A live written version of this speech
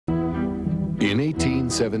In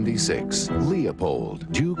 1876,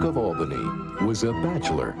 Leopold, Duke of Albany, was a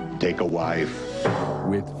bachelor. Take a wife.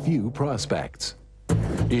 With few prospects.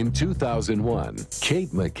 In 2001,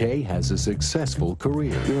 Kate McKay has a successful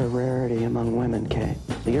career. You're a rarity among women, Kate.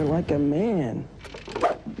 You're like a man.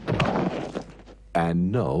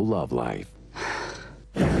 And no love life.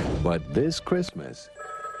 But this Christmas...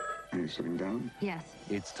 Are you sitting down? Yes.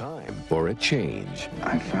 It's time for a change.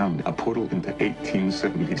 I found a portal into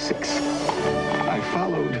 1876. I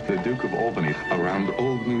followed the Duke of Albany around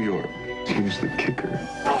old New York. Here's the kicker.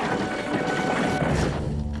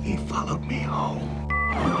 He followed me home.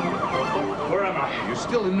 Where am I? You're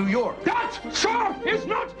still in New York. That, sir, is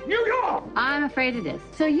not New York! I'm afraid it is.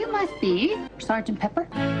 So you must be Sergeant Pepper?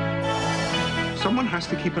 Someone has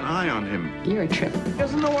to keep an eye on him. You're a trip. He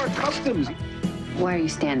doesn't know our customs. Why are you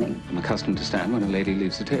standing? I'm accustomed to stand when a lady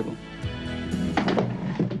leaves the table.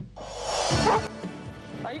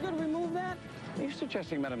 Are you going to remove that? Are you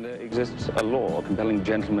suggesting, madam, there exists a law compelling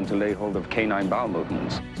gentlemen to lay hold of canine bowel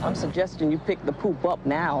movements? I'm suggesting you pick the poop up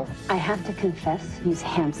now. I have to confess, he's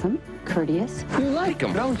handsome, courteous. You like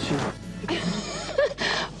him, don't you?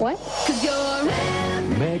 What? 'Cause you're...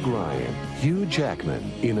 Meg Ryan, Hugh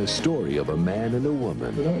Jackman, in a story of a man and a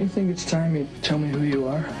woman. Don't you think it's time you tell me who you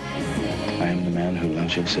are? I am the man who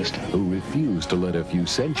loves your sister. Who refused to let a few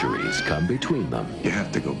centuries come between them. You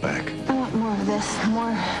have to go back. I want more of this.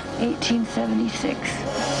 More 1876.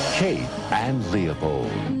 Kate and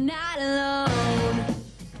Leopold. Now